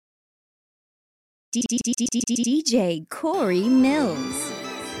DJ Corey Millz.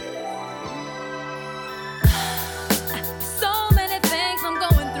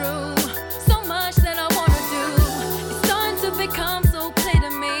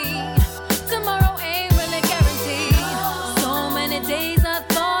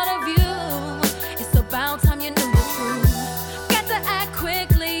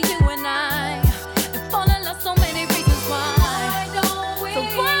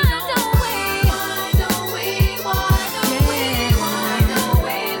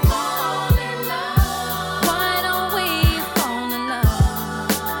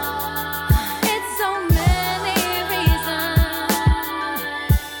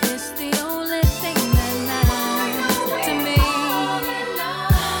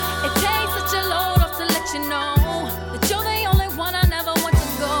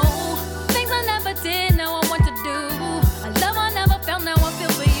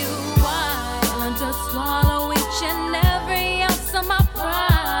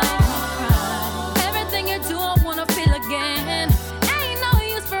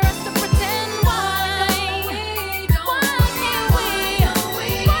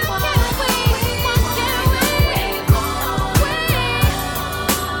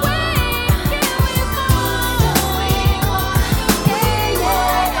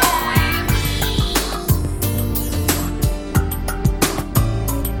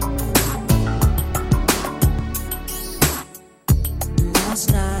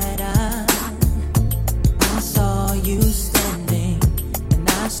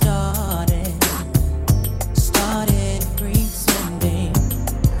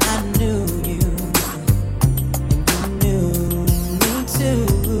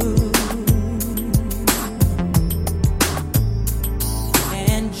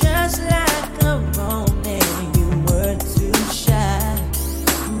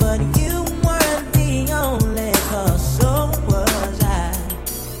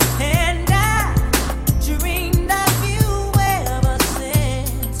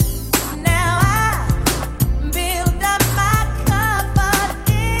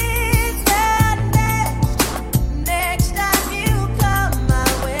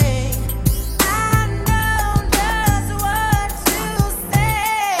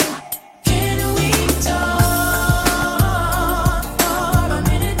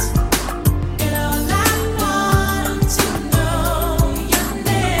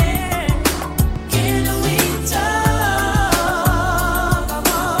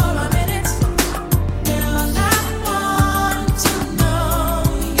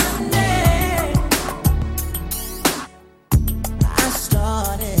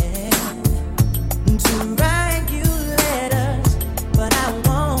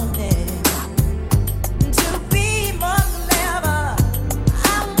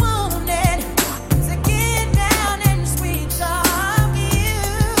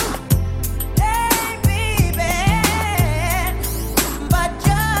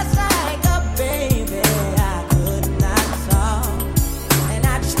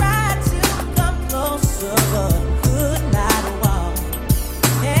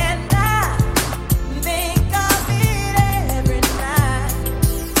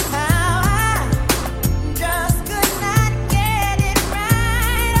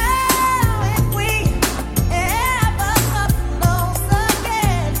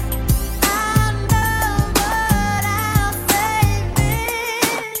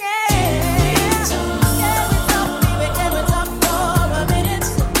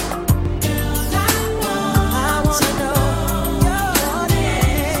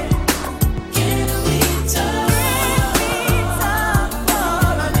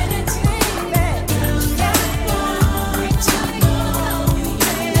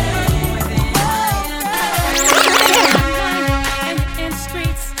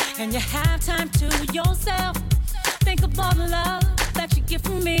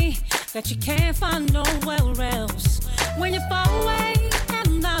 That you can't find nowhere else. When you're far away and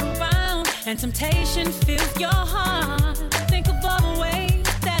I'm not around, and temptation fills your heart, think of all the ways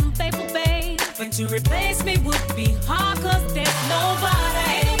that I'm faithful, babe. But to replace me would be hard, cause there's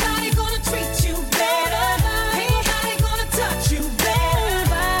nobody. Ain't nobody gonna treat you better. Ain't nobody gonna touch you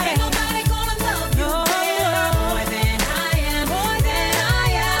better. Ain't nobody gonna love you better. More than I am, more than I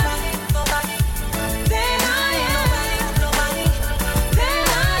am. Nobody, than I am. Nobody, than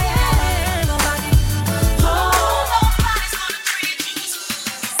I am. Nobody, oh, nobody's gonna treat you so.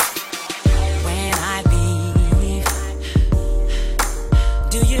 When I leave,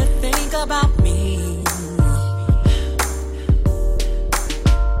 do you think about me?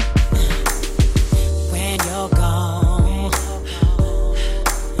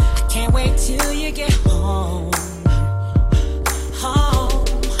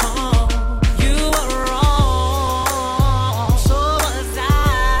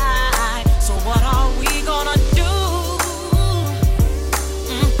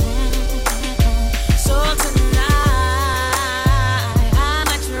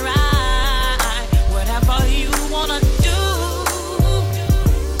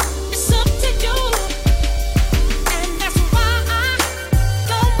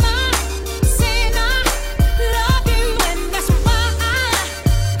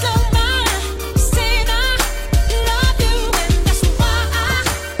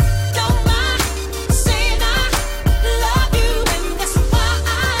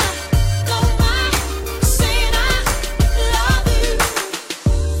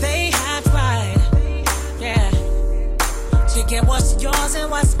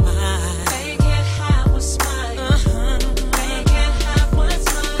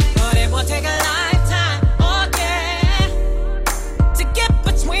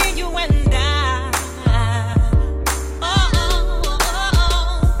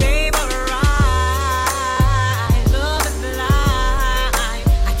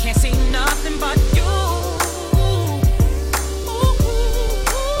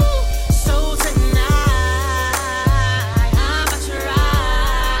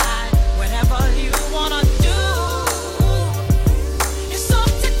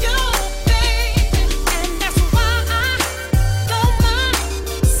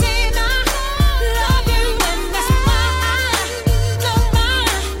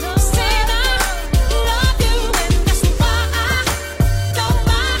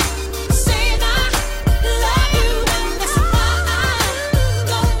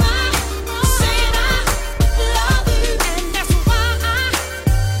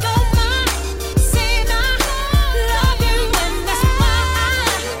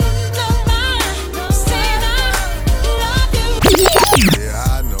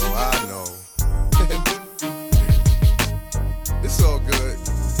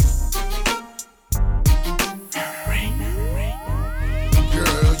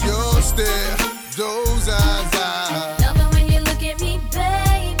 stare, those eyes, love it when you look at me,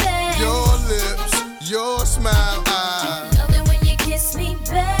 baby. your lips, your smile, love it when you kiss me,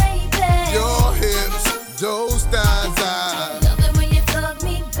 baby. your hips, those thighs, love it when you fuck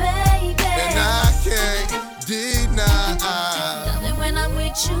me, baby. and I can't deny. Love it when I'm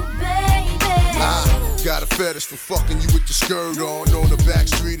with you, baby. Got a fetish for fucking you with your skirt on the back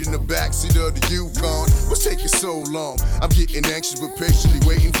street in the backseat of the Yukon. What's taking so long? I'm getting anxious but patiently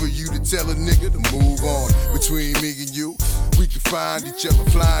waiting for you to tell a nigga to move on. Between me and you, we can find each other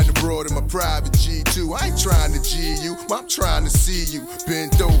flying abroad in my private G2. I ain't trying to G you, I'm trying to see you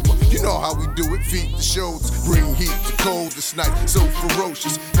bent over. You know how we do it, feet to shoulders, bring heat to cold this night, so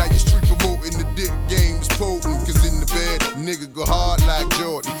ferocious. Now your street promoting the dick game is potent, cause in the bed, nigga go hard like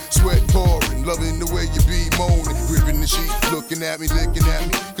Jordan. Sweat pouring, loving the way you be moaning, gripping the sheet, looking at me, licking at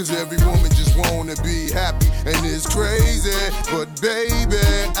me, cause every woman just wanna be happy, and it's crazy, but baby,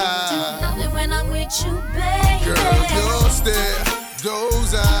 I love it when I'm with you, baby. girl, your stare,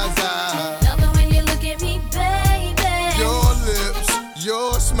 those eyes, love it when you look at me, baby. your lips,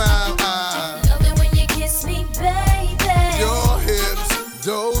 your smile, love it when you kiss me, baby. your hips,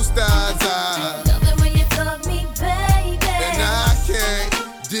 those thighs, love it when you fuck me, baby. and I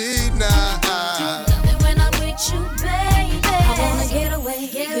can't deny. Love it when I'm with you, baby. I wanna get away,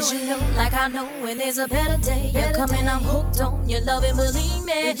 cause you know, like I know when there's a better day. You're coming, I'm hooked on your love and believe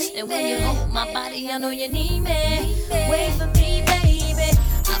me. And when you hold my body, I know you need me. Wait for me, baby.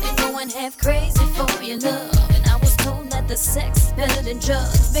 I've been going half crazy for your love, and I was told that the sex is better than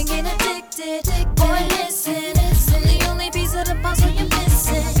drugs. Been getting addicted, boy, listen. I'm the only piece of the puzzle you're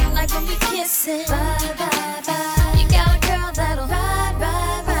missing. Like when we kissing, bye, bye, bye. You got a girl that'll ride,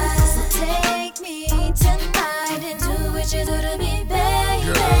 ride, ride. So take me tonight and do what you do to me, baby.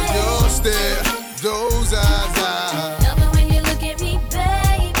 Girl, your stare, those eyes, love it when you look at me,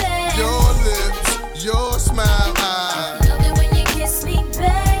 baby. your lips, your smile, love it when you kiss me,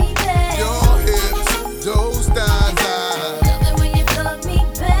 baby. your hips, those thighs, love it when you fuck me,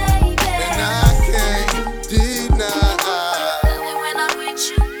 baby. and I can't deny. Love it when I'm with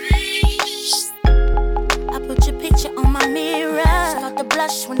you, baby. I put your picture on my mirror. Start to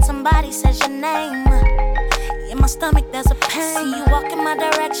blush when somebody says your name. In my stomach there's a pain. See you walk in my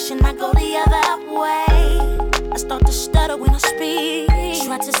direction, I go the other way. I start to stutter when I speak.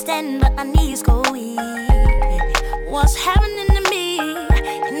 Try to stand but my knees go weak. What's happening to me?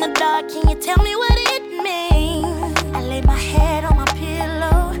 In the dark, can you tell me what it means? I lay my head on my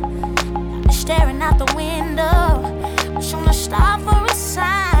pillow, staring out the window. Wish on a star for a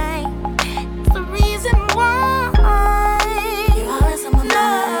sign. It's the reason why you're always on my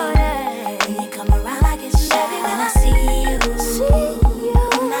mind. When you come around, I get shy when I see you.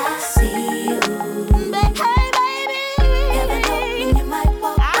 When I see you, hey baby, never know when you might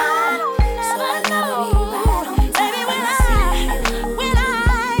walk by. So I gotta be right on time. Baby, when I see you, when I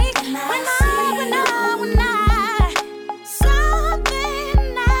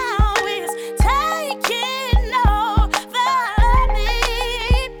something now is taking over me.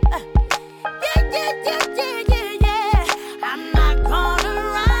 Yeah. I'm not gonna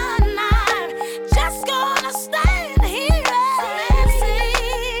run, I'm just gonna stand here and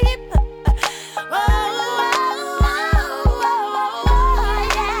sleep. Yeah.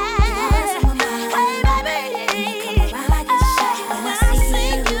 Hey, baby, when I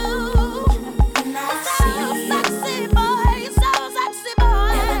see you, so sexy, boy, you're so sexy,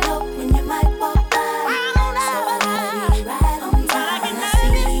 boy. Never know when you might walk by. I don't know. So I gotta be right on time. When I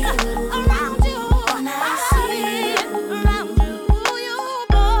see you, around you, when I see you, around you,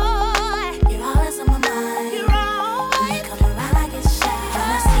 boy. You're always on my mind. You're always. When you come around, I get shy. When I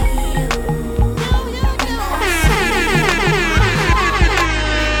see you,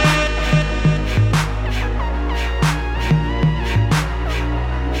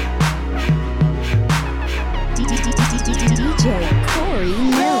 DJ Corey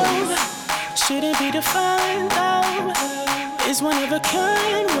Millz. Shouldn't be defined though. It's one of a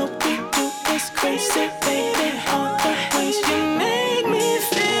kind. What we do is crazy, baby. All the ways you make me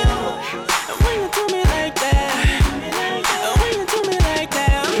feel. When you do me like that, when you do me like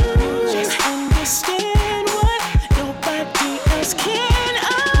that, just understand what nobody else can.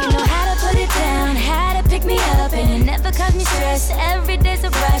 You know how to put it down, how to pick me up, and it never caused me stress. Every day's a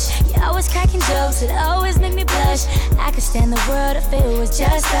rush. You always cracking jokes, it always make me blush. I could stand the world if it was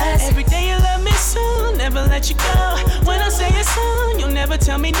just us. Every day you love me so, never let you go. When I say it's on, you'll never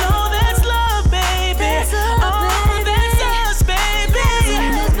tell me no. That's love, baby. That's love, baby. That's us, baby.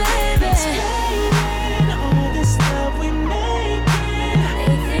 That's us, baby. Explain all this love we making.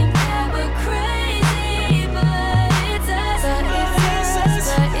 They think that we're crazy, but it's us. But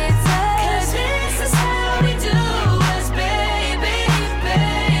it's us.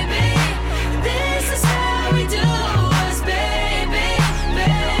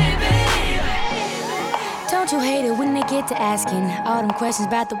 to asking all them questions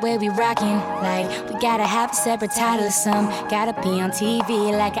about the way we rockin'. Like, we gotta have a separate title or some. Gotta be on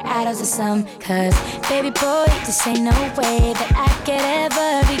TV like an idols or some. Cause, baby boy, this ain't no way that I could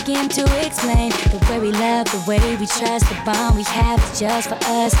ever begin to explain the way we love, the way we trust, the bond we have is just for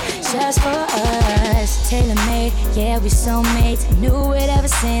us, just for us. Tailor-made, yeah, we soulmates. Knew it ever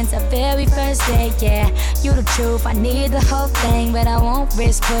since our very first date, yeah. You the truth, I need the whole thing, but I won't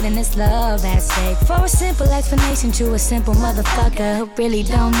risk putting this love at stake. For a simple explanation to a simple motherfucker who really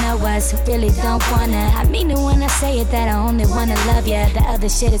don't know us, who really don't wanna. I mean it when I say it that I only wanna love ya. The other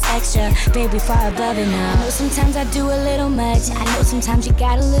shit is extra, baby, far above it now. I know sometimes I do a little much. I know sometimes you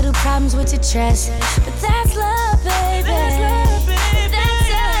got a little problems with your trust, but that's love, baby. That's love, baby.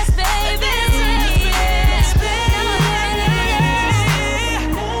 That's us, baby.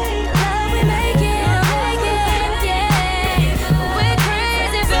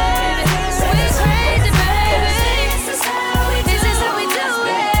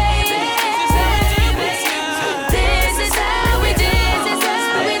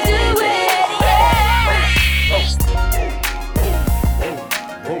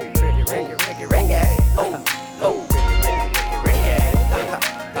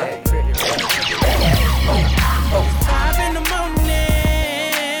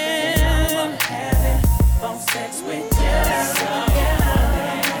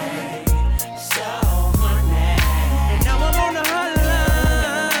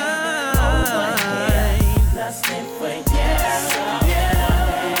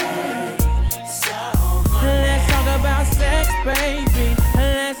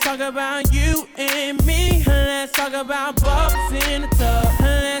 About you and me, let's talk about bubbles in the tub,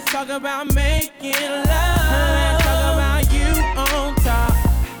 let's talk about making love, let's talk about you on top,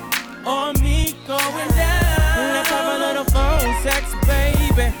 or me going down, let's have a little phone sex,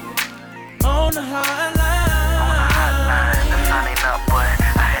 baby, on the hotline. The sun ain't up, but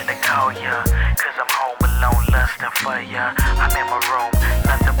I had to call ya, cause I'm home alone, lusting for ya. I'm in my room,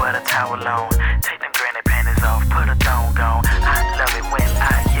 nothing but a towel on. Take them granny panties off, put a thong on. I love it when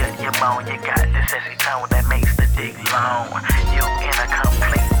I hear you moan. You got this sexy tone that makes the dick long. You in a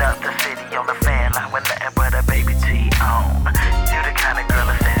complete other city on the fan line with nothing but a baby T on. You the kind of girl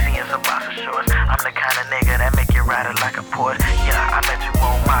that's sexy in some boxer shorts. I'm the kind of nigga that make you ride it like a Porsche. Yeah, I met you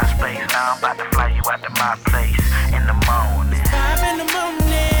on MySpace. Now I'm about to fly you out to my place in the morning. 5 in the morning.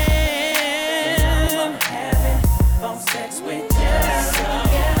 I'm having phone sex with you.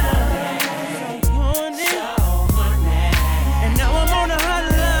 And now I'm on the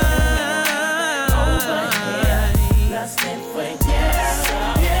hotline. Lusting for you.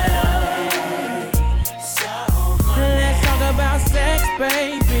 Let's talk about sex,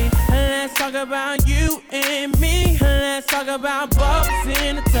 baby. Let's talk about you and me. Let's talk about bubbles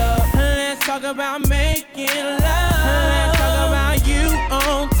in the tub. Let's talk about making love. Let's talk about you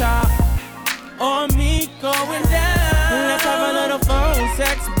on top, or me going down. Let's have a little phone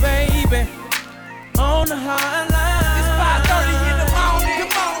sex, baby, on the hotline. It's 5:30 in the morning.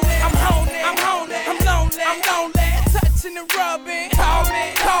 Come on, I'm lonely, I'm lonely. Touching and rubbing. Call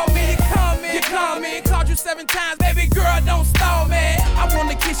me, you coming. Called you 7 times, baby girl, don't stall me. I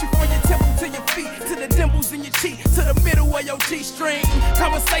wanna kiss you from your temple to your feet, to the dimples in your cheek, to the middle of your G-string.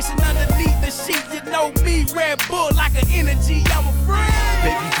 Conversation underneath the sheet, you know me, Red Bull like an energy, I'm a friend.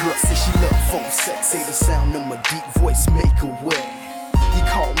 Baby girl said she love phone sex, say the sound of my deep voice make her wet. You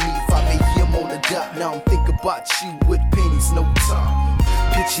call me 5 a.m. on the dot, now I'm thinking about you with pennies, no time.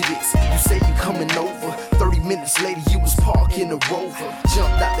 Picture this, you say you coming over, 30 minutes later you was parking a Rover.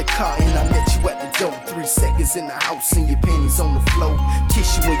 Jumped out the car and I met you at the door. 3 seconds in the house and your panties on the floor.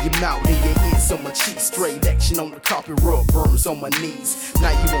 Kiss you in your mouth and your hands on my cheeks. Straight action on the carpet, rub burns on my knees.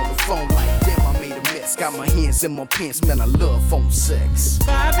 Now you on the phone like damn, I made a mess. Got my hands in my pants, man, I love phone sex.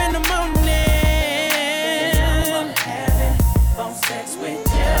 5 in the morning, I'm having phone sex with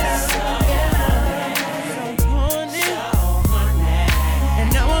you. And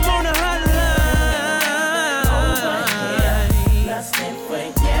now I'm on the hotline. Lusting for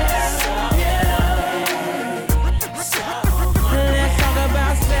you. Let's talk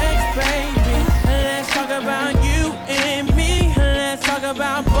about sex, baby. Let's talk about you and me. Let's talk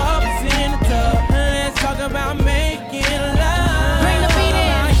about bubbles in the tub. Let's talk about making love. Bring the beat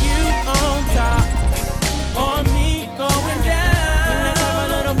in. You on top, or me going down. Let's have a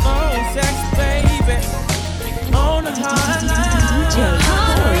little phone sex, baby, on the hotline. DJ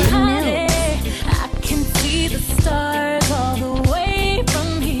Corey Millz. I can see the stars all the way from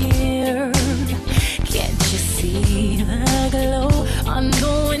here.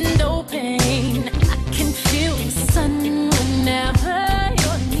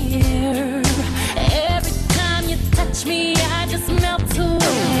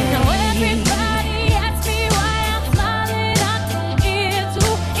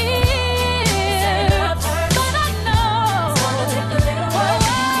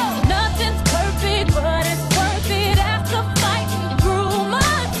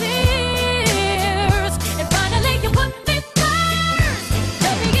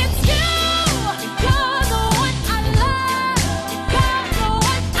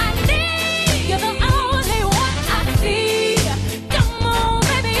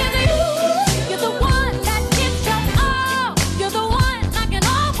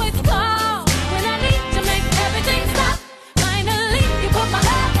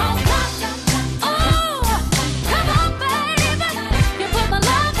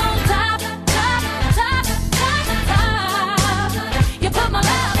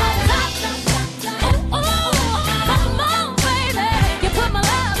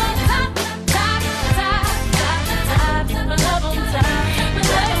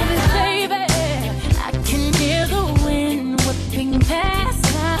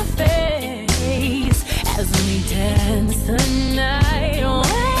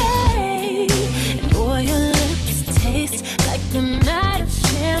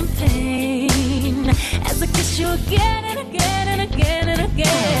 again and again and again and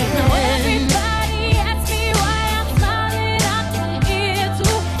again. Now everybody asks me why I'm smiling out from ear to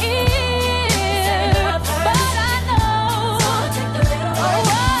ear, but I know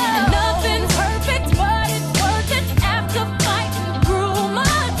nothing's perfect, but it's worth it after fighting through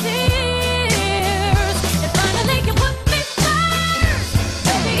my tears. And finally you put me first,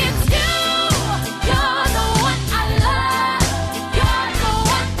 baby, it's you. You're the one I love. You're the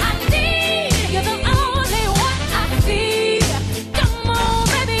one I need. You're the only one I see. Come on,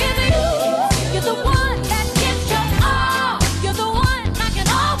 baby, it's you. You're the one that gives your all. You're the one I can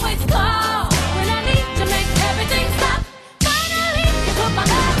always call when I need to make everything stop. Finally, you put my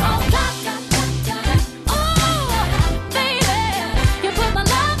love on top. Oh, baby, you put my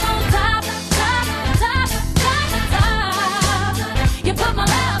love on top, top, top, top, top. You put my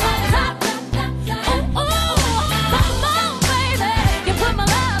love on top. Oh, come on, baby, you put my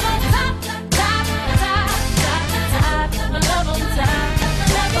love on top, top, top, top, top. My love on top.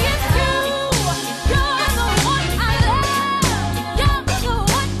 Baby, it's you. You're the one I love. You're the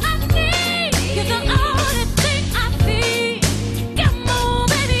one I need. You're the only thing I see. Come on,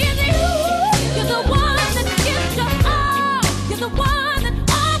 baby, it's you. You're the one that gives your all. You're the one that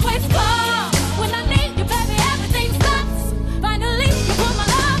always calls when I need you, baby. Everything stops. Finally, you put my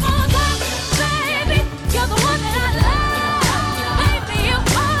love on top, baby. You're the one that I love, baby. You're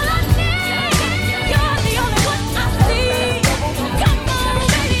all I need. You're the only one I see. Come on,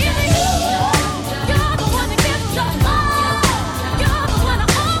 baby, it's you. You're the one that gives your all. You're the one I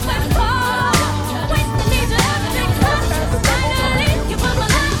always call. When I need you, everything stops. Finally, you put my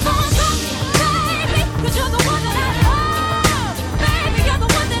love on top, baby. 'Cause you're the one that I love, baby. You're the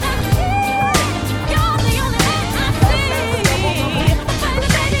one that I need. You're the only one I see.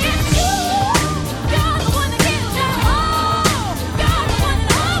 Baby, it's you. You're the one that gives your all. You're the one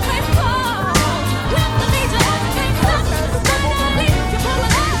that always calls. When I need you, everything stops. Finally, you put my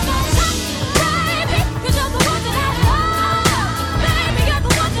love on top, baby. 'Cause you're the one that I love, baby. You're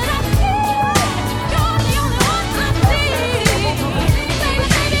the one that I need. You're the only one I see.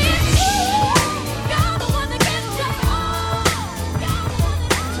 Baby, it's you. You're the one that gives your all. You're the one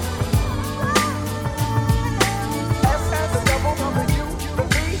that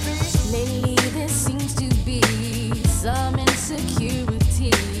Lately there seems to be some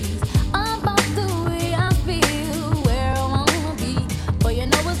insecurities about the way I feel, where I wanna be. But you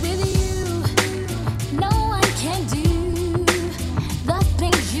know it's with you, no one can do the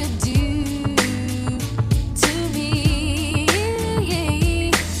things you do to me.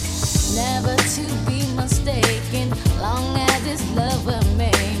 Never to be mistaken, long as it's love we're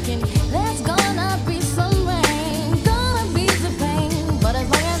making. There's gonna be some rain, gonna be the pain, but as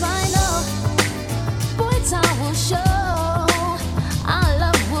long as I know, boy, time will show, our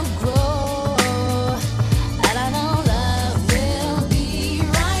love will grow, and I know love will be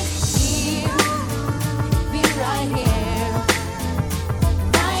right here, be right here,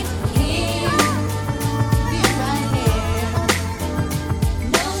 right here, be right here.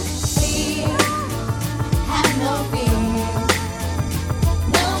 No fear, have no fear,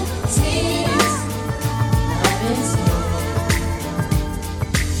 no tears, love is here.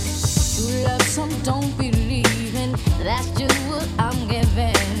 True love, some don't believe in. That's just what I'm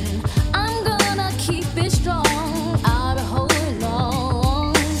giving. I'm gonna keep it strong. I'll be holding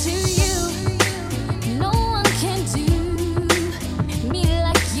on to you. No one can do me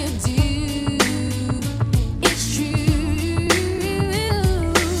like you do. It's true.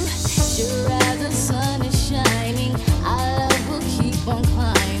 Sure as the sun is shining, our love will keep on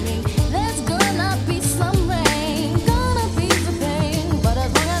climbing. There's gonna be some rain, gonna be the pain, but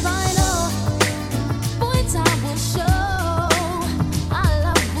as long as I know, boy, time will show, our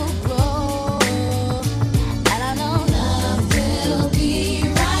love will grow, and I know love will be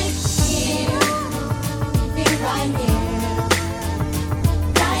right here, be right here,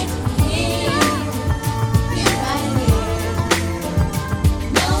 right here, be right here.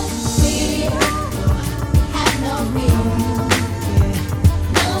 No fear, have no fear,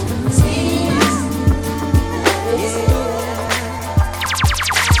 no tears,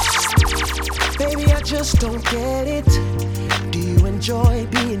 Baby, I just don't get it. Do you enjoy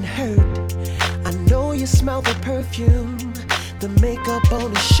being hurt? I know you smell the perfume, the makeup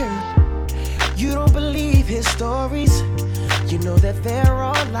on his shirt. You don't believe his stories. You know that they're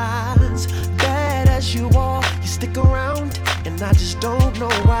all lies. Bad as you are, you stick around, and I just don't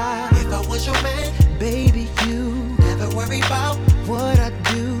know why. If I was your man, baby, you never worry about what I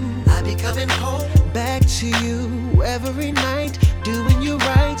do. I'd be coming home back to you every night, doing you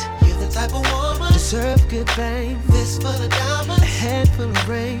right. You're the type of woman deserve good fame. This for the diamonds, a head full of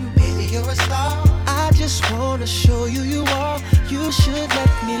rain. Baby, you're a star. I just just wanna show you you are. You should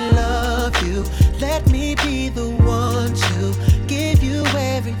let me love you. Let me be the one to give you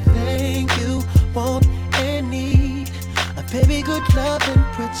everything you want and need. A baby, good love and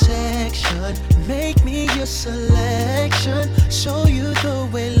protection. Make me your selection. Show you the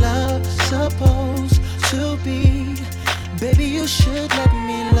way love's supposed to be. Baby, you should let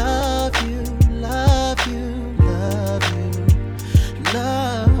me love you, love you, love you,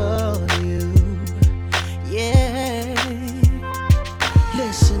 love you. Yeah.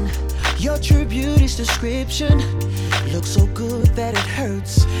 Listen, your true beauty's description looks so good that it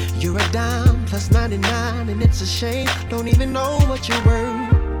hurts. You're a dime plus 99 and it's a shame. Don't even know what you're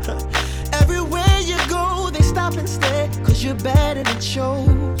worth. Everywhere you go, they stop and stare, cause you're bad and it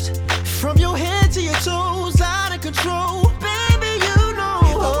shows. From your head to your toes, out of control. Baby, you know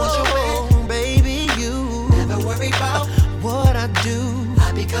if I was your man, baby, you never worry about what I do.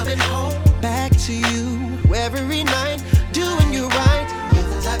 I be coming home back to you every night, doing you right. You're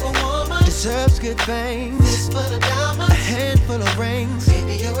the type of woman deserves good things. Fistful of diamonds, a handful of rings.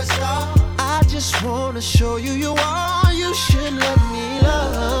 Baby, you're a star. I just wanna show you you are. You should let me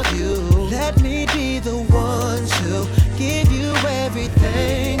love you. Let me be the one to give you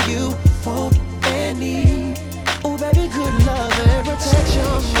everything you want and need. Oh, baby, good love and protection.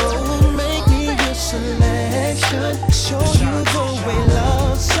 Oh, make me your selection. Show you the way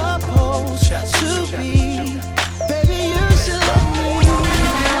love's supposed to be. Baby, you should let me.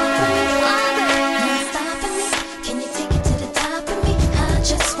 Can you take it to the top of me? I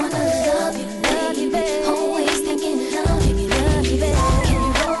just wanna love you, baby. Always thinking love you, baby. Can you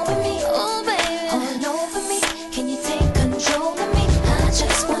roll with me? Oh, baby. All over me. Can you take control of me? I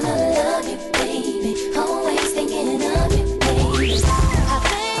just wanna love you, baby. Always thinking of you, baby. I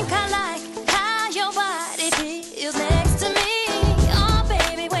think I like how your body feels next to me. Oh,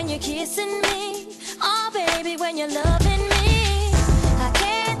 baby, when you're kissing me. Oh, baby, when you're loving me. I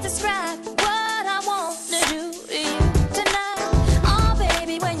can't describe what I want to do to you tonight. Oh,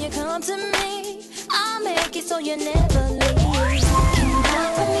 baby, when you come to me, I'll make it so you never leave. Can you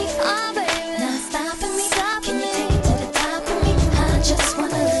ride with me? Oh, baby, not stopping me. Can you take it to the top of me? I just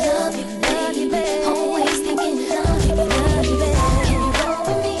wanna love you, baby. Always thinking love you, baby. Can you roll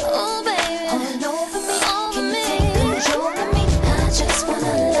with me? Oh, baby, all over me. Can you take control of me? I just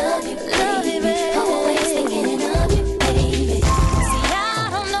wanna love you, baby. Always thinking of you, baby. See, I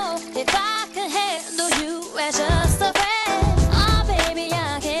don't know if I can handle you as just a friend. Oh, baby, I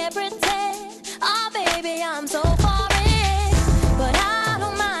can't pretend. Oh, baby, I'm so foreign. But I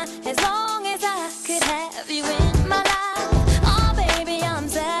don't mind as long as I could have you in my life. Oh, baby, I'm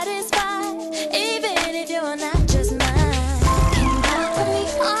satisfied, even if you're not just mine. Can you ride with me?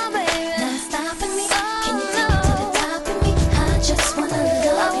 Oh, baby, not stopping me. Can you take it to the top of me? I just wanna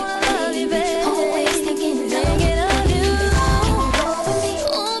love you, baby. Always thinking of you. Can you roll with me?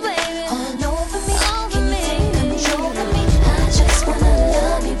 Oh, baby, all over me. Can you take control of me? I just wanna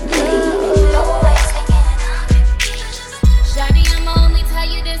love you, baby. Always thinking of you. Shawty, I'ma only tell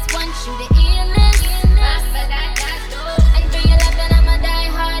you this once, you the illest. And for your love, then I'ma die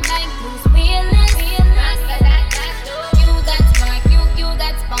hard like Bruce Willis. You got smart, you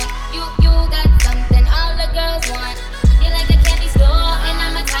got spunk, you got something all the girls want. You like a candy store, and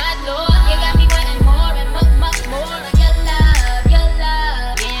I'm a toddler. You got me wanting more and more. Your love, yeah, your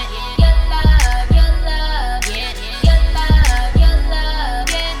love, yeah. Your love, yeah. Your love, yeah. Your love,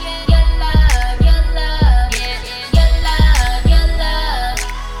 yeah. Your love, yeah. Your love, your love.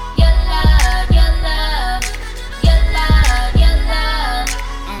 Your love, your love. Your love, your love.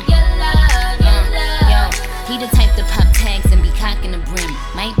 Your love, your love. Yo, he the type to pop tags and be cocking the brim.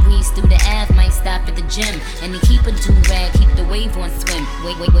 Might breeze through the Ave, might stop at the gym. And he keep a do-rag, keep the wave on swim.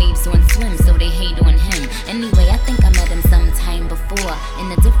 Waves on swim, so they hate on him. Anyway, I think I met him sometime before,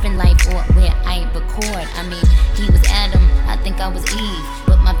 in a different life or where I record. I mean, he was Adam, I think I was Eve.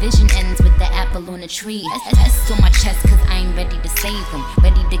 But my vision ends with the apple on the tree. S on my chest, cause I ain't ready to save him.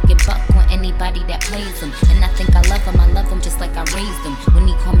 Ready to get buck on anybody that plays him. And I think I love him just like I raised him. When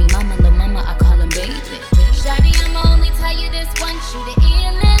he call me mama, little mama, I call him baby. Shawty, I'ma only tell you this once, you the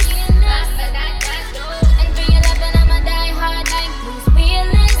illest. And for your love, then I'ma die hard like Bruce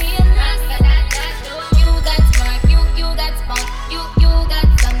Willis. You got smart, you got spunk, you got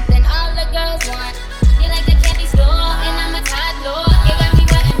something all the girls want. You like a candy store, and I'm a toddler. You got me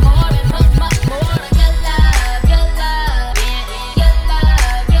wanting more and more. Your love, yeah. Your love, yeah. Your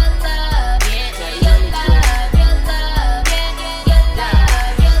love, yeah. Your love, yeah.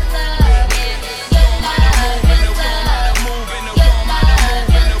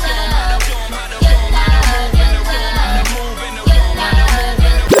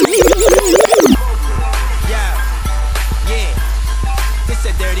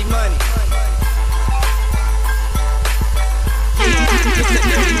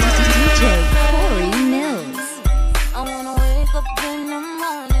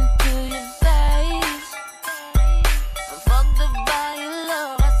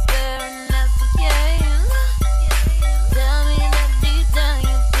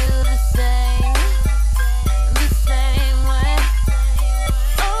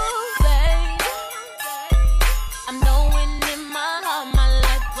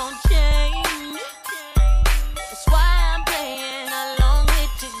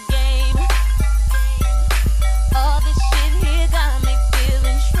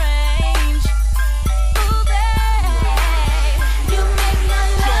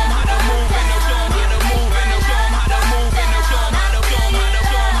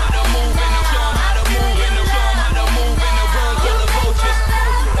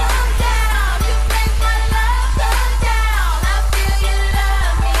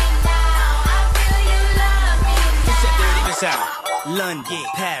 London,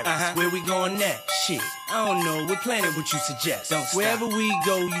 Paris. Where we going next? Shit, I don't know. We're planning what you suggest. Wherever we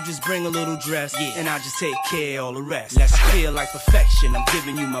go, you just bring a little dress, and I'll just take care of all the rest. Let's feel like perfection. I'm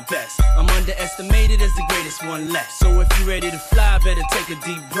giving you my best. I'm underestimated as the greatest one left. So if you ready to fly, better take a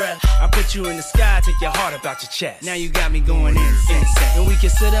deep breath. I put you in the sky, take your heart about your chest. Now you got me going insane. And we can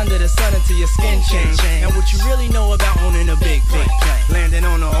sit under the sun until your skin change. And what you really know about owning a big plane, landing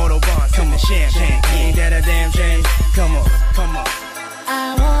on the Autobahn, some champagne. Ain't that a damn shame? Come on, come on.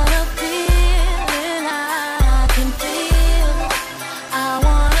 I wanna feel and I can feel. I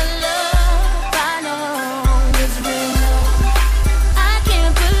wanna love, I know it's real. I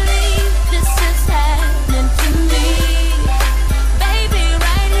can't believe this is happening to me. Baby,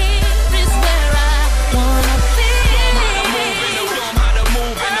 right here is where I wanna feel. How to move in the form, how to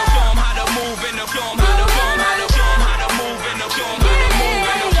move in the form, how to move in the form, how to form, how to move in the form, how to move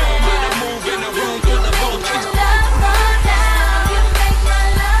in the form, how to move in the room full of vultures.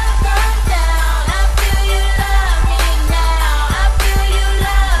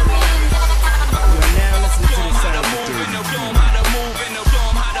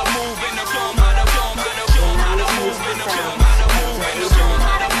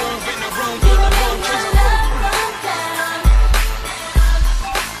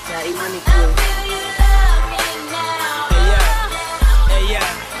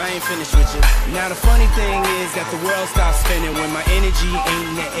 Finished with you. Now the funny thing is that the world stops spinning when my energy ain't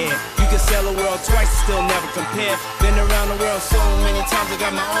in the air. You can sell the world twice, still never compare. Been around the world so many times, I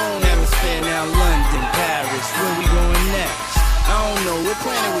got my own atmosphere. Now London, Paris, where we going next? I don't know, we're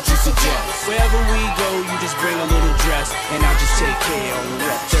planning what you suggest. Wherever we go, you just bring a little dress, and I'll just take care of the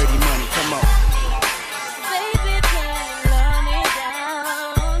rest. Dirty money, come on. Baby, can you love me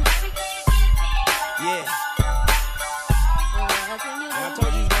down? Yeah. I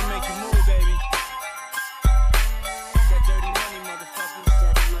told you.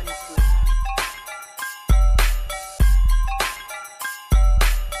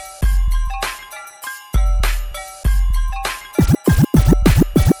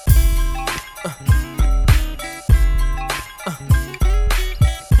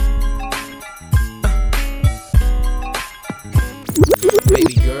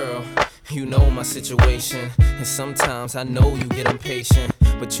 Baby girl, you know my situation, and sometimes I know you get impatient,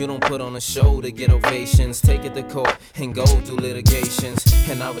 but you don't put on a show to get ovations. Take it to court and go through litigations,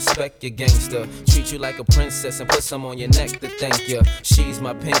 and I respect your gangster. Treat you like a princess and put some on your neck to thank you. She's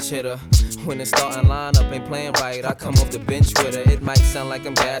my pinch hitter. When the starting lineup ain't playing right, I come off the bench with her. It might sound like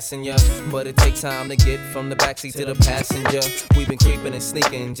I'm gassing ya, but it takes time to get from the backseat to the passenger. We've been creeping and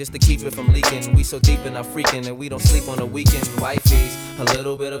sneaking just to keep it from leaking. We so deep in our freaking and we don't sleep on the weekend. Wifey's a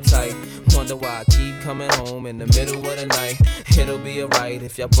little bit uptight. Wonder why I keep coming home in the middle of the night. It'll be alright.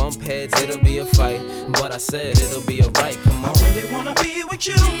 If y'all bump heads, it'll be a fight. But I said it'll be alright. Come on. I really wanna be with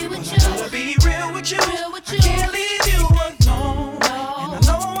you. Wanna be real with you. I can't leave you alone. And I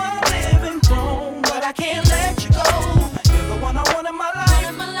know I'm living wrong, but I can't let you go. You're the one I want in my life.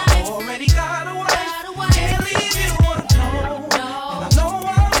 I already got a wife. Can't leave you alone. And I know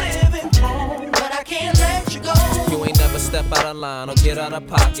I'm living wrong, but I can't let you go. You ain't never step out of line or get out of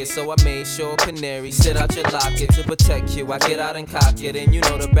pocket, so I made sure canary sit out your locket to protect you. I get out and cock it, and you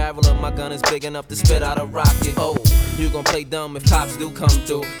know the barrel of my gun is big enough to spit out a rocket. Oh, you gon' play dumb if cops do come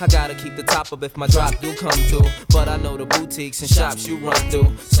through. I gotta keep the top up if my drop do come through. But I know the boutiques and shops you run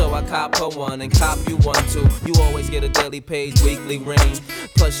through, so I cop her one and cop you one too. You always get a daily page, weekly ring.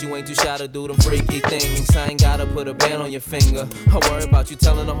 Plus you ain't too shy to do them freaky things. I ain't gotta put a band on your finger. I worry about you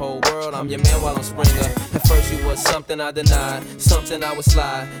telling the whole world I'm your man while I'm Springer. At first you was something I denied, something I would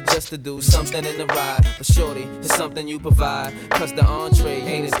slide just to do something in the ride. But shorty, it's something you provide, cause the entree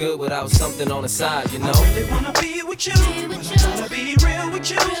ain't as good without something on the side, you know. I really wanna be with you. Wanna be real with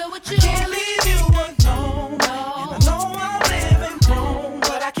you. I can't leave you alone. And I know I'm living wrong,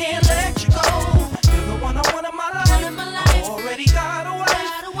 but I can't let you go. You're the one I want in my life. I already got a wife.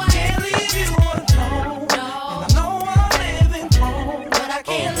 Can't leave you alone. And I know I'm living wrong, but I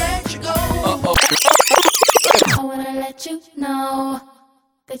can't let you go. I wanna let you know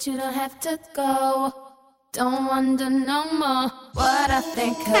that you don't have to go. Don't wonder no more what I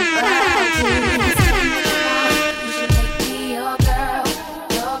think about you. You should make me your girl,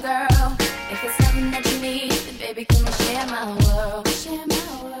 your girl. If it's something that you need, then baby, come and share my world. Share my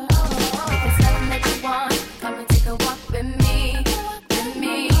world. If it's something that you want, come and take a walk with me, with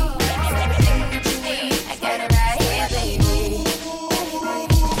me. It's everything that you need, I got it right here, baby.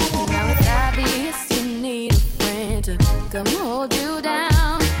 Now it's obvious you need a friend to come hold you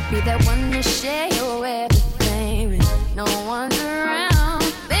down. Be that one to share your everything when no one's around.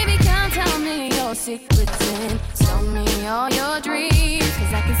 Baby, come tell me your secrets and tell me all your dreams.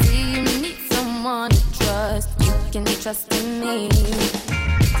 trust in me.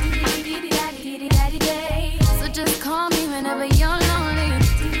 So just call me whenever you're lonely.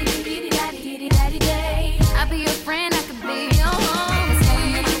 I'll be your friend, I could be your home. If it's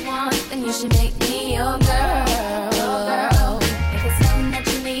something that you want, then you should make me your girl. If it's something that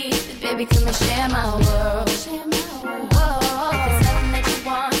you need, then baby, come and share my world. Whoa. If it's something that you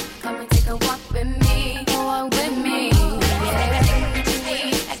want, come and take a walk with me. Walk with me. Yeah, everything that you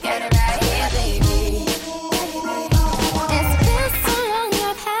need, I got it right here, baby. It's been so long,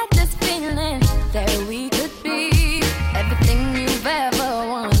 I've had this feeling that we could be everything you've ever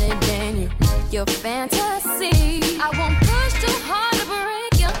wanted, and your fantasy. I won't push too hard to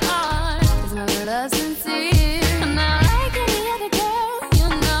break your heart, 'cause my love's sincere. I'm not like any other girl, you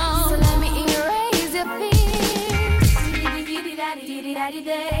know. So let me erase your fears.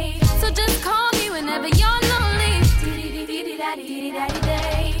 So just call me whenever you're lonely.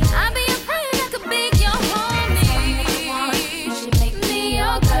 I'll be your friend, I could be your homie. You should make me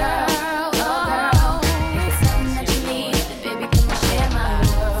your girl. If it's something that you need, then baby, come and share my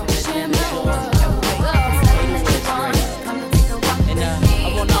world. Share my world. If it's something that you want, come and take a walk with me. I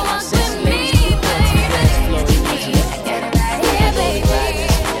want all my Walk sexy with me, ladies to baby. I got it right here, baby.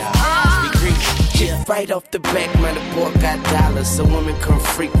 Right off the back, man, the boy got dollars, so women come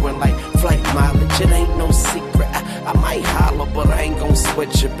frequent like flight mileage. It ain't no secret. I might holler, but I ain't gon'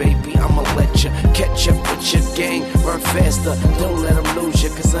 sweat you, baby. I'ma let you catch up with your gang, run faster. Don't let them lose you,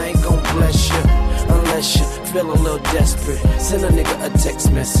 'cause I ain't gon' bless you unless you feel a little desperate. Send a nigga a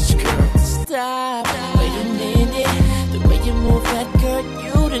text message, girl. Stop, wait a minute. The way you move that girl,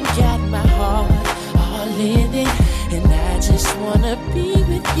 you done got my heart all in it. And I just wanna be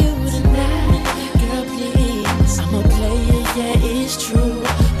with you tonight. Girl, please, I'm a player, yeah, it's true.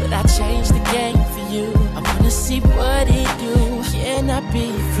 But I changed the game for you. I wanna see what it do. Can I be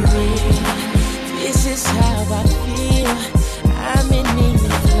free? This is how I feel. I'm in need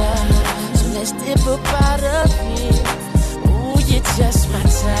of love, so let's dip up out of here. Ooh, you're just my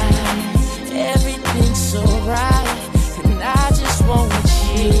type. Everything's so right, and I just want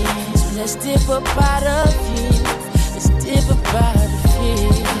you. So let's dip up out of here. Let's dip up out of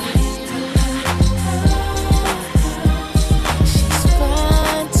here. She's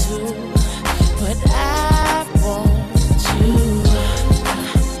fine too, but I want you.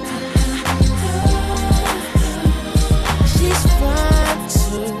 She's fine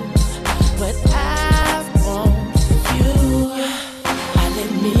too, but I want you. I'll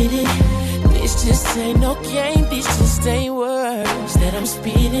admit it, this just ain't no game, this just ain't words that I'm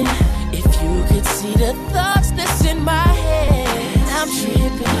speeding. If you could see the thoughts that's in my head, I'm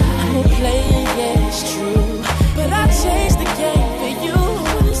tripping, I'm a player, yeah, it's true. But I changed the game for you.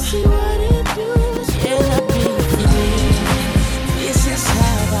 Wanna see what it do? Can I be free? This is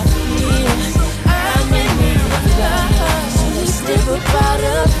how I feel. I'm in need of love, so let's dip up out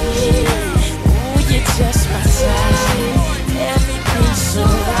of here. Ooh, you're just my type. Everything's so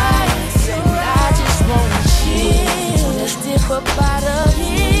right, and I just want you. So let's dip up out of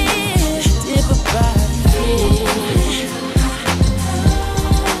here. Dip up out of here.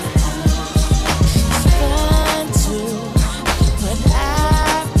 She's fine.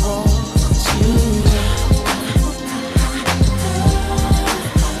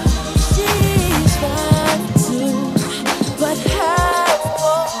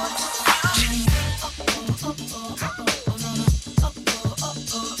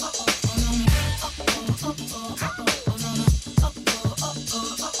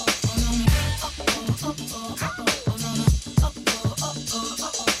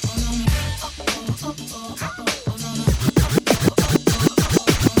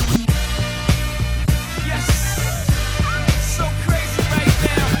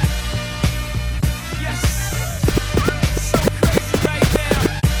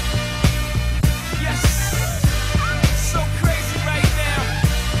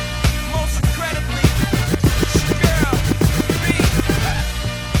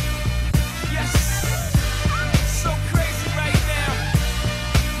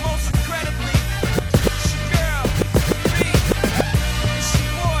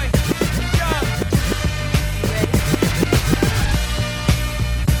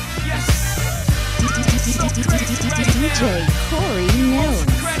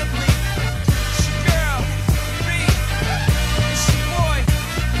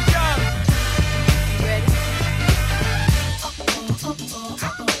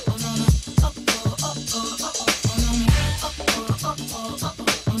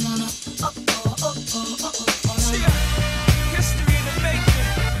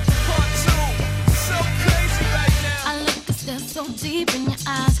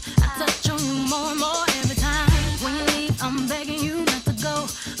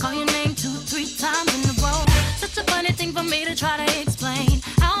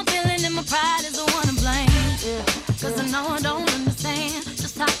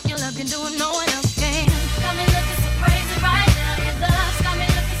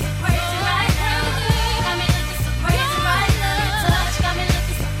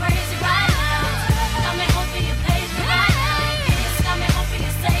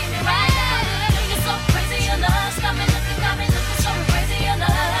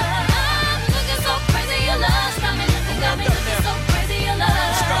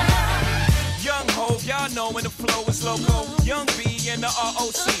 Millz logo, Young B and the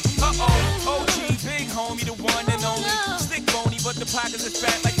ROC. OG, big homie, the one and only. Stick bony, but the pockets is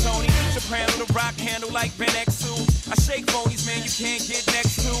fat like Tony. Soprano, the rock handle like Ben X2. I shake phonies, man, you can't get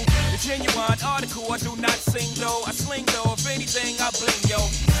next to. The genuine article, I do not sing though. I sling though, if anything, I bling yo.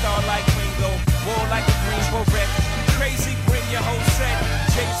 Star like Ringo, war like a green beret. Crazy, bring your whole set.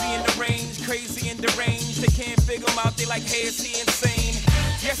 Jay-Z in the range, crazy in the range. They can't figure him out, they like, hey, is he insane?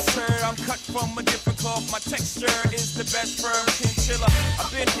 Yes, sir, I'm cut from a different cloth. My texture is the best firm chinchilla. I've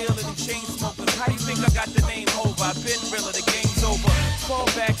been dealer than chain smokers. How do you think I got the name over? I've been realer, the game's over. Fall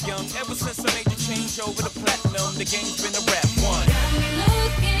back young, ever since I made the change over to platinum, the game's been a rap one. Got me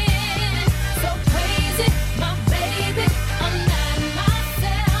looking so crazy, my baby. I'm not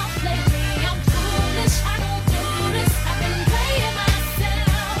myself lately. I'm foolish. I don't do this. I've been playing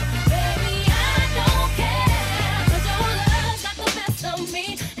myself, baby. I don't care. 'Cause your love got the best of me,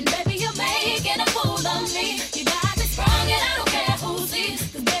 and baby you're making a fool of me. You got me sprung, and I don't care who sees.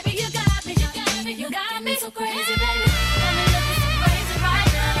 'Cause baby you got me, you got me, you got me so crazy, baby. Got me looking so crazy right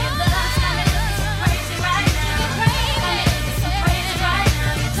now. Your love's got me looking so crazy right now. You're crazy, got me looking so crazy right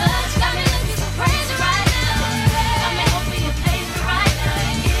now. Your touch got me looking so crazy right now. Got me hoping you play me right now.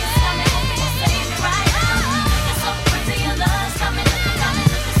 Your kiss got me hoping you save me right now. You're so crazy, your love's got me looking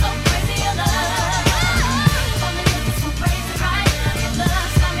so crazy, your love. Got me looking so crazy right now. Your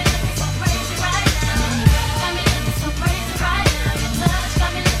love's got me looking so crazy right now. Got me looking so crazy right now. Your touch got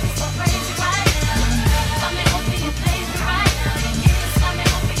me looking so crazy right now. Got me hoping you play me right now. Your kiss got me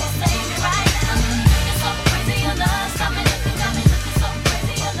hoping you save me right now. You're so crazy, your love's got me looking so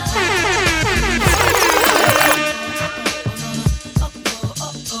crazy, your love.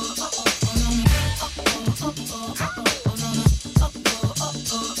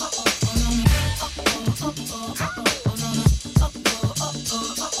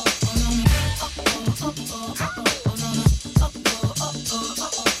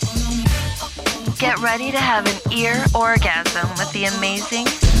 Get ready to have an ear orgasm with the amazing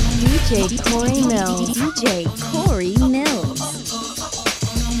DJ Corey Millz. DJ Corey Millz.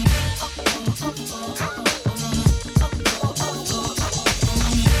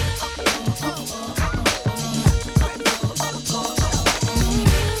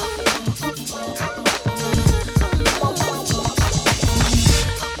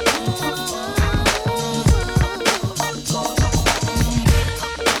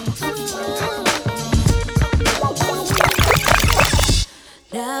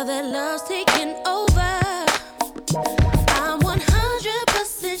 Now that love's taking over, I'm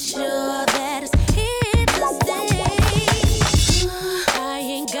 100% sure that it's here to stay. I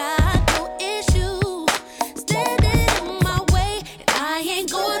ain't got no issue standing in my way, and I ain't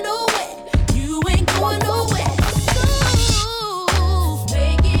going nowhere. You ain't going nowhere. So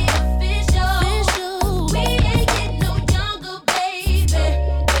make it official. We ain't getting no younger, baby.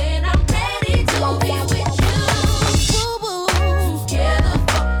 When I'm ready to be with you. Together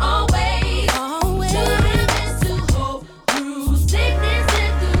for always. To live is to hope through sickness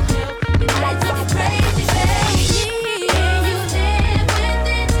and through health. And I took it crazy, baby. Can you live with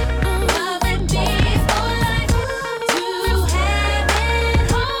it? Loving me for life. To have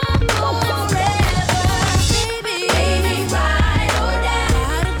it all forever. Baby, ride or die.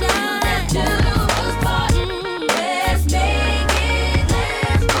 Do us part. Let's make it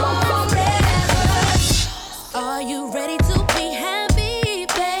last forever. Are you ready to be happy,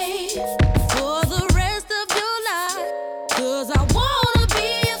 babe, for the rest of your life? 'Cause I wanna be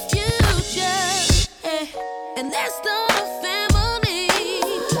your future, and let's start a family.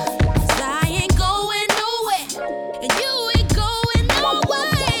 'Cause I ain't going nowhere, and you ain't going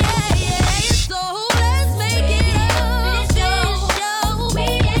nowhere. So let's make it official. We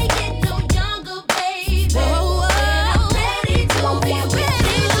ain't getting no younger, baby. And I'm ready to be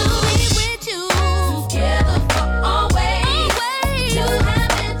with you. Together for always. To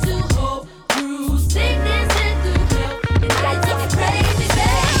have it to hope through sickness and through health. And I took it crazy,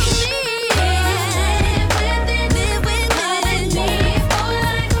 baby. Live with it, loving me for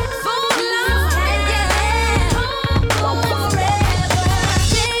life. Yeah, forever.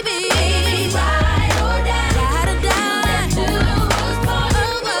 Baby, ride or die. Do us part.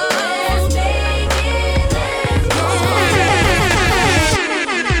 Let's make it last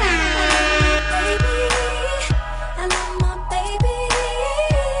I love my baby.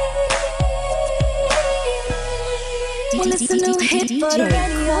 Well, it's a new hit for the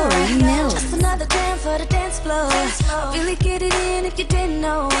radio. Corey Millz. Just another jam for the dance floor. Really get it in if you didn't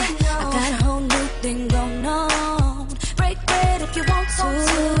know. I got a whole new thing going on. Break bread if you want to.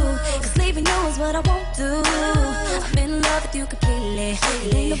 'Cause leaving you is what I won't do. I'm in love. love with you completely.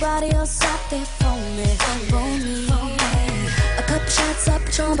 Ain't nobody else out there for me. A couple shots of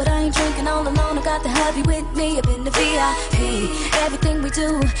Patron, but I ain't drinking all alone. I got the hubby with me up in the VIP. Everything we do,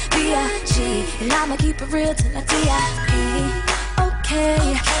 B.I.G. And I'ma keep it real till I D.I.P. Okay,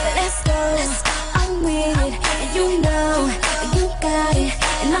 let's go. I'm with it, and you know, and you got it,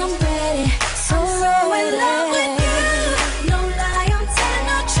 and I'm ready. So in love with you. No lie, I'm telling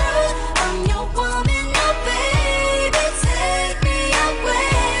the truth. I'm your woman, oh baby, take me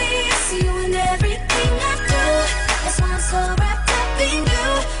away. See you in everything I do. That's why I'm so wrapped up in you.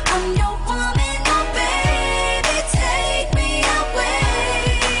 I'm your woman, oh baby, take me away.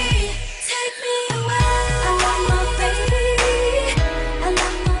 Take me away. I love my baby. I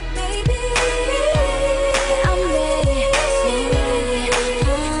love my baby. I'm ready.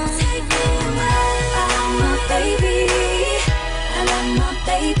 Take me away. I love my baby. I love my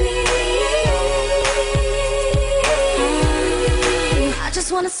baby. I just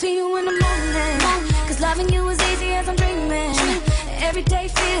wanna see you in the morning. Cause loving you is easy as I'm dreaming. Every day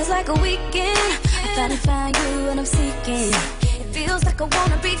feels like a weekend. I finally found you and I'm seeking. It feels like I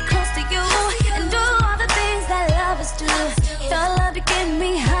wanna be close to you and do all the things that lovers do. Your love to get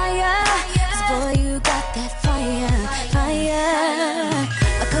me higher. Cause boy, you got that fire.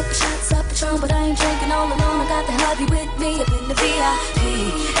 A couple shots of Patron, but I ain't drinking all alone. I got the hubby with me up in the VIP.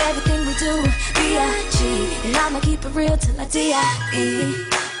 Everything we do, B.I.G. And I'ma keep it real till I D.I.P.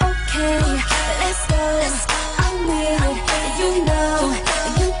 Okay, let's go. I'm with it, and you know,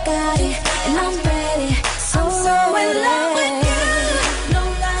 and you got it, and I'm ready. So in love with you. No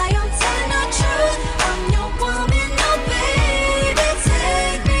lie, I'm telling the truth. I'm your woman, oh baby,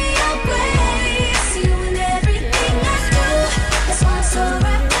 take me away. See you in everything I do. That's why I'm so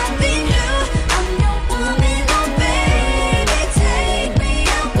wrapped up in you. I'm your woman, oh baby, take me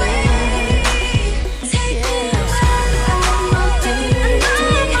away. Take me away. I love my baby.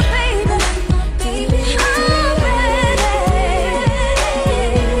 I love my baby. I'm ready.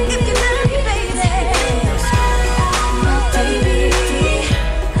 If you love me, baby.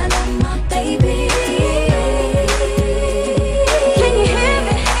 I love my baby. Can you hear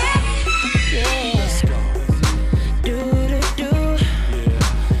me? Yeah. Do do do.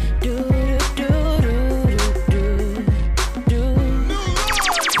 Do do do do do.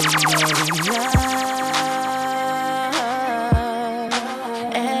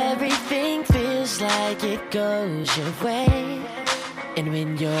 Everything feels like it goes your way. And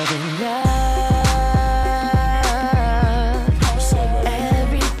when you're in love,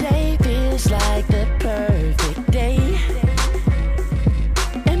 every day feels like the perfect day.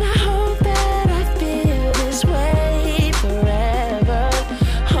 And I hope that I feel this way forever.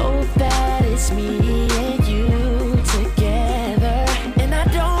 Hope that it's me and you together. And I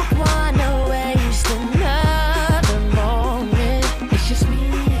don't wanna waste another moment. It's just me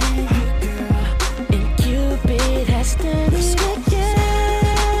and you, girl. And Cupid has done it again.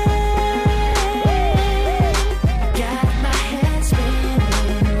 Got my head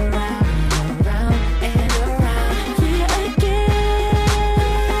spinning around and around and around. Yeah, again.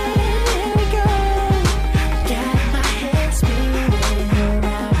 Here we go. Got my head spinning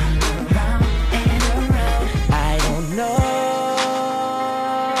around and around and around. I don't know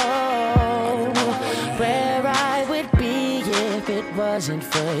where I would be if it wasn't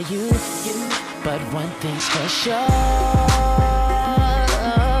for you. But one thing's for sure,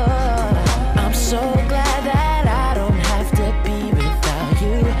 I'm so glad that I don't have to be without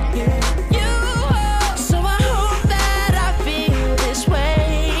you. So I hope that I feel this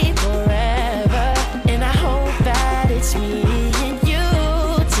way forever. And I hope that it's me and you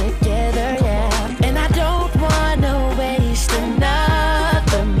together, yeah. And I don't wanna waste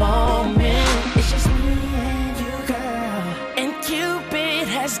another moment. It's just me and you, girl. And Cupid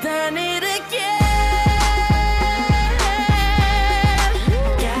has done it again.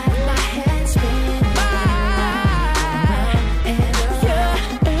 Got my head spinning around and around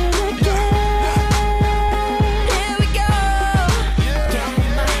and again. Here we go. Got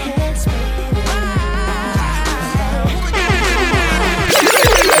my head spinning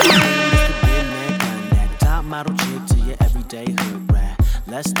That top model chick to your everyday hood rat.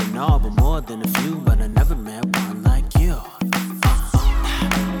 Less than all, but more than a few. But I never met one like you.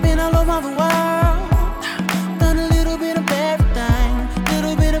 Been all over the world, done a little bit of everything,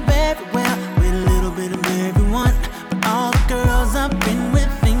 little bit of everywhere, with a little bit of everyone. But all the girls I've been with,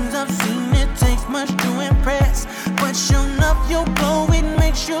 things I've seen, it takes much to impress. But sure enough, your glow, it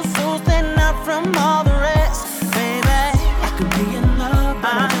makes your soul stand out from all the rest. Baby, I could be in love,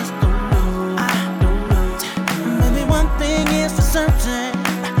 but I just don't know. I don't know. Maybe one thing is for certain,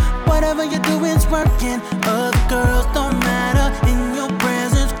 whatever you do is working. Other girls don't matter.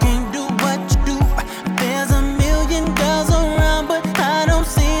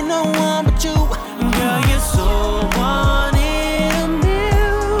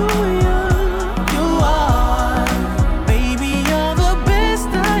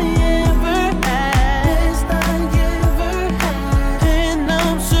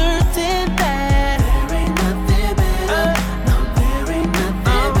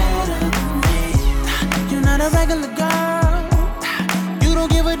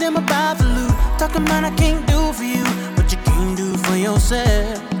 talking about I can't do for you what you can't do for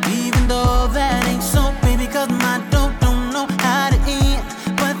yourself. Even though that ain't so, baby, cause my dope don't know how to end.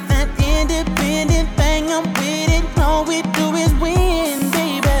 But that independent thing, I'm with it. All we do is win,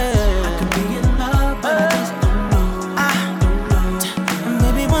 baby. I could be in love, but I just don't know. I don't know. And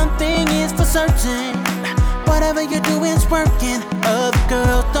baby, one thing is for certain. Whatever you do is working. Other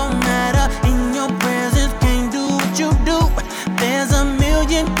girls don't matter. In your presence, can't do what you do. There's a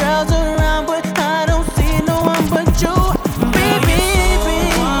million girls around, but I don't see no one but you. Baby,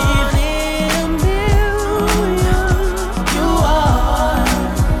 you are.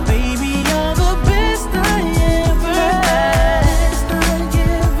 Baby, you're the best I ever had.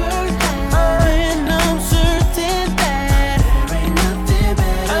 And I'm certain that there ain't nothing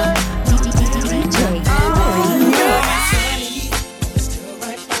better. DJ Corey Mills. Still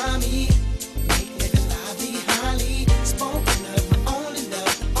right by me. Make living life be highly spoken of. My only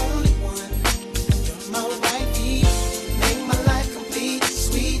love, the only one. You're my wifey. Make my life complete,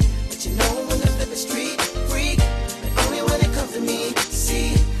 sweet. But you know when I flip the street, freak. But only when it comes to me.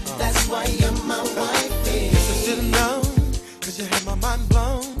 See, that's why you're my wifey. Guess I should've known, cause you had my mind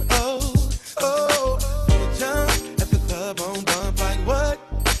blown. Oh, you jump at the club on bump like what?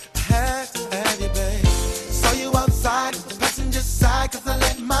 I had to have you, babe. Saw you outside, the passenger side, cause I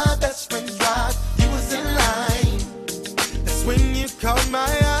let my best friend drive. You was in line, that's when you caught my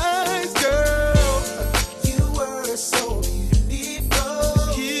eyes, girl. You were so beautiful.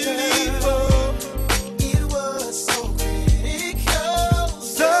 It was so critical.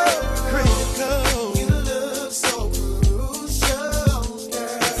 So critical. You look so crucial,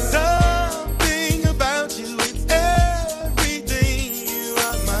 girl. Something about you, it's everything. You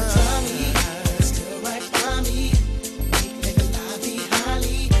are mine. Still right by me. Make living life be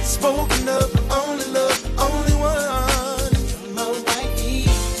highly Spoken of, the only love, the only one. You're my wifey.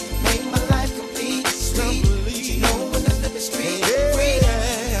 Make my life complete, sweet. But you know when I flip the street, free.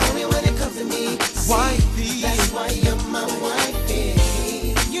 Only when it comes to me, Wifey. that's why you're my wifey.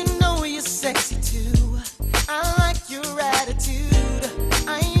 You know you're sexy too. I like your attitude.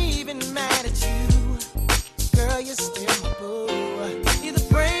 I ain't even mad at you. Girl, you're still my boo. Either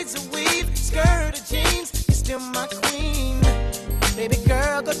braids or weave, skirt or jeans, you're still my queen. Baby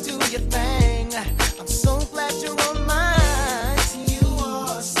girl, go do your thing. I'm so glad you're on mine. You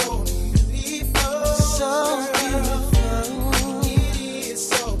are so beautiful. So beautiful. It is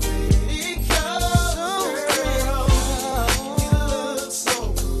so critical. So critical. You look so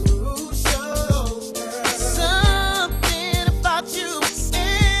crucial, girl. Something about you is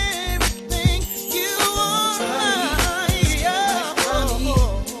everything. You are mine. You're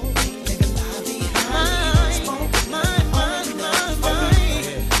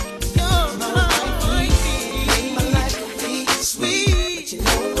my wifey. Sweet. Girl,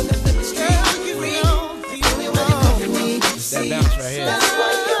 you know. It's that bounce right here.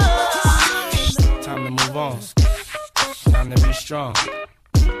 Time to move on. Time to be strong.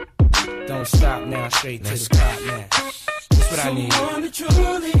 Don't stop now, straight to the top now. That's what I need. Come on, that's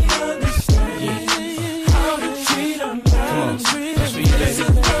for you, baby.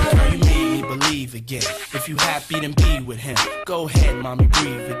 Girl, you made me believe again. If you happy, then be with him. Go ahead, mommy,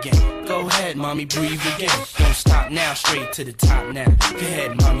 breathe again. Go ahead, mommy, breathe again. Don't stop now, straight to the top now. Go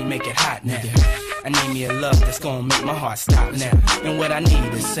ahead, mommy, make it hot now. I need me a love that's gonna make my heart stop now. And what I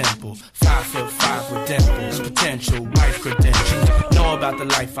need is simple. 5'5" with dimples, potential wife credentials. Know about the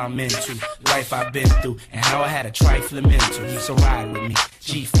life I'm into, life I've been through, and how I had a trifling mental. So ride with me,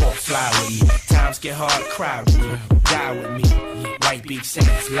 G4 fly with me. Times get hard, cry with me, die with me. White beach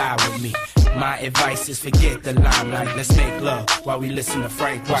saints lie with me. My advice is forget the limelight. Let's make love while we listen to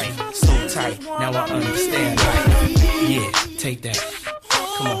Frank White. So tight, now I understand life. Yeah, take that.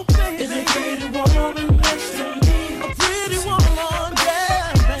 Come on. Is a pretty woman next to me? A pretty woman,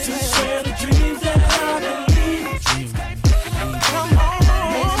 yeah. To share the dreams that I believe. Come on,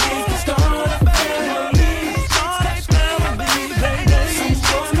 maybe we can start a family. Start a family, baby.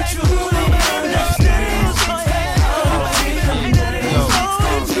 Someone who truly understands my head.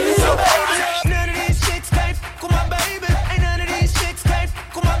 None of these chicks type, call my baby. Ain't none of these chicks type,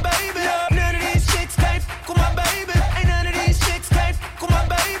 call my baby. None of these chicks type, call my baby. Ain't none of these chicks type, call my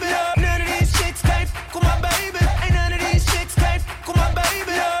baby.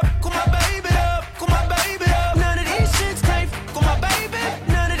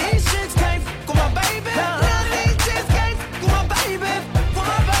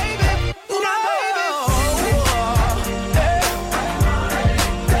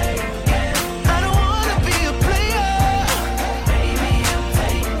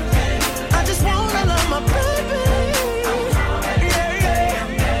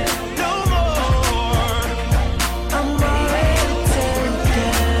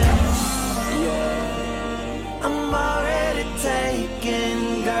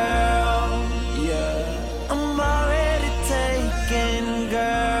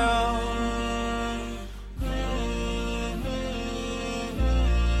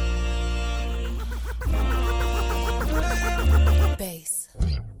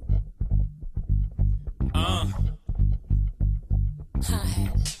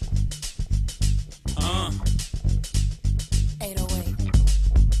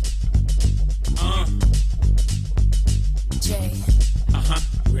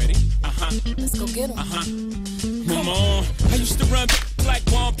 get 'em. Mama, I used to run like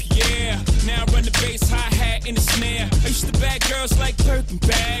Juan Pierre. Now I run the bass, hi-hat, and the snare. I used to bag girls like Birkin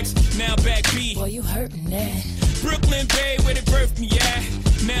bags. Now back B. Boy, you hurtin' that. Brooklyn Bay, where they birthed me at.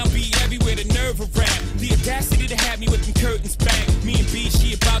 Now be everywhere, the nerve of rap. The audacity to have me with them curtains back. Me and B,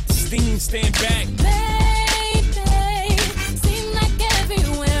 she about to steam, stand back. Baby, seem like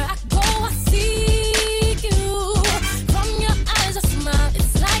everywhere I go, I see you. From your eyes, I smile,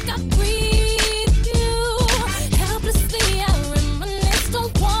 it's like I breathe you. Helplessly, I reminisce,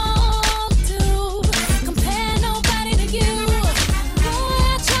 don't want to compare nobody to you. Boy,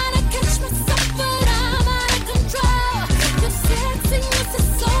 I try to catch myself, but I'm out of control. Your sexiness is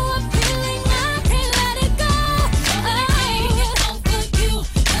so appealing, I can't let it go. I can't get over you,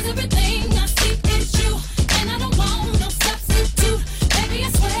 'cause everything I see is you, and I don't want no substitute. Baby, I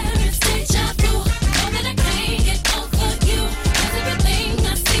swear it's deja vu. Know that I can't get over you, 'cause everything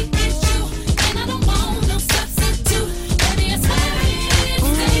I see is you, and I don't want no substitute. Baby, I swear it's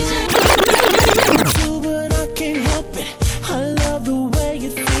deja vu. But I can't help it. I love the way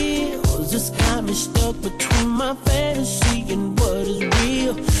it feels. It's got me stuck between my fantasy and what is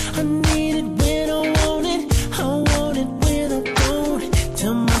real. I need it when I want it. I want it when I don't.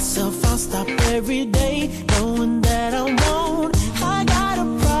 Tell myself I'll stop every day, knowing that I won't. I got a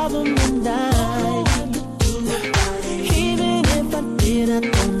problem and even if I did, I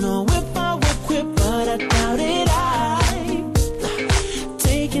don't know if I would quit, but I doubt it. I'm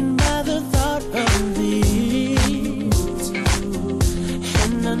taken by the thought of it,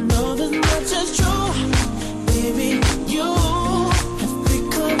 and I know this much is true. Baby, you have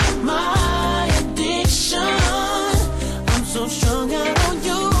become my addiction. I'm so strung out on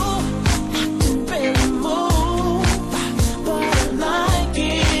you, I can barely move, but I like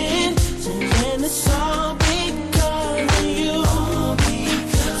it. And it's all because of you.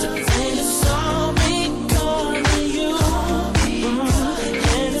 And it's all because of you.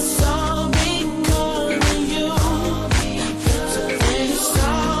 And it's all because of you. And it's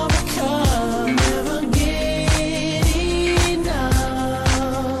all because I never get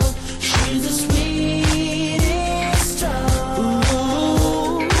enough. She's the sweetest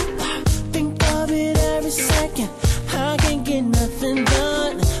drug. Think of it every second. I can't get nothing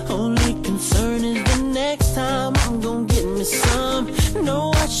done. Only concern is the next time I'm gonna get me some. No,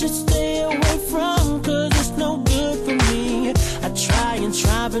 I should stay away from, 'cause it's no good for me. I try and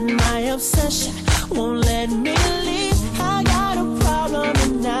try, but my obsession won't let me leave. I got a problem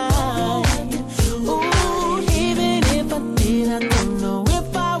tonight. Ooh, even if I did, I don't know if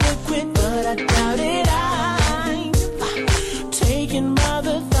I would quit, but I doubt it. I'm taken by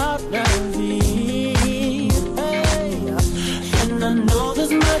the thought of it. Hey. And I know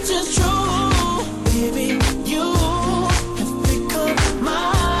this much is true. Baby, you have become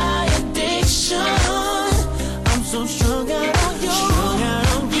my addiction. I'm so strung out on you.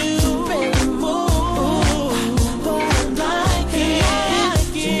 Barely move, but I like it.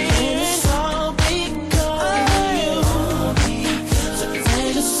 And it's all because of you.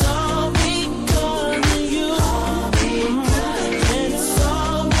 And it's all because of you. And it's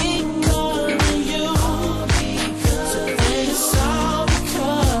all because of you. And it's all because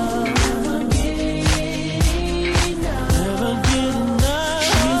never get enough.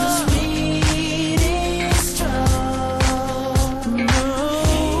 She's the sweetest drug.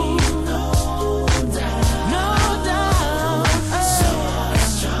 No doubt. So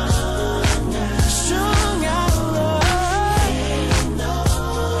strung out of love.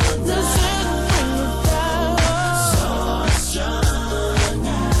 This ain't without. So strung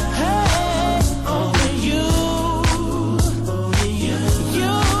out. Hey, only you.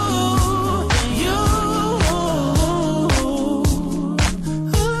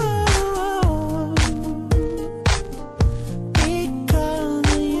 Because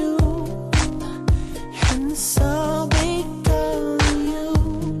of you, and it's all because of you.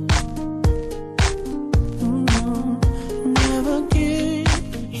 Never get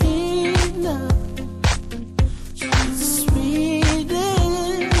enough. She's the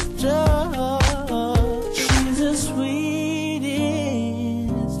sweetest drug. She's the sweetest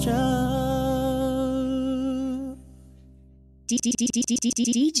drug.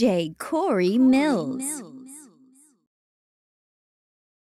 DJ Corey Millz.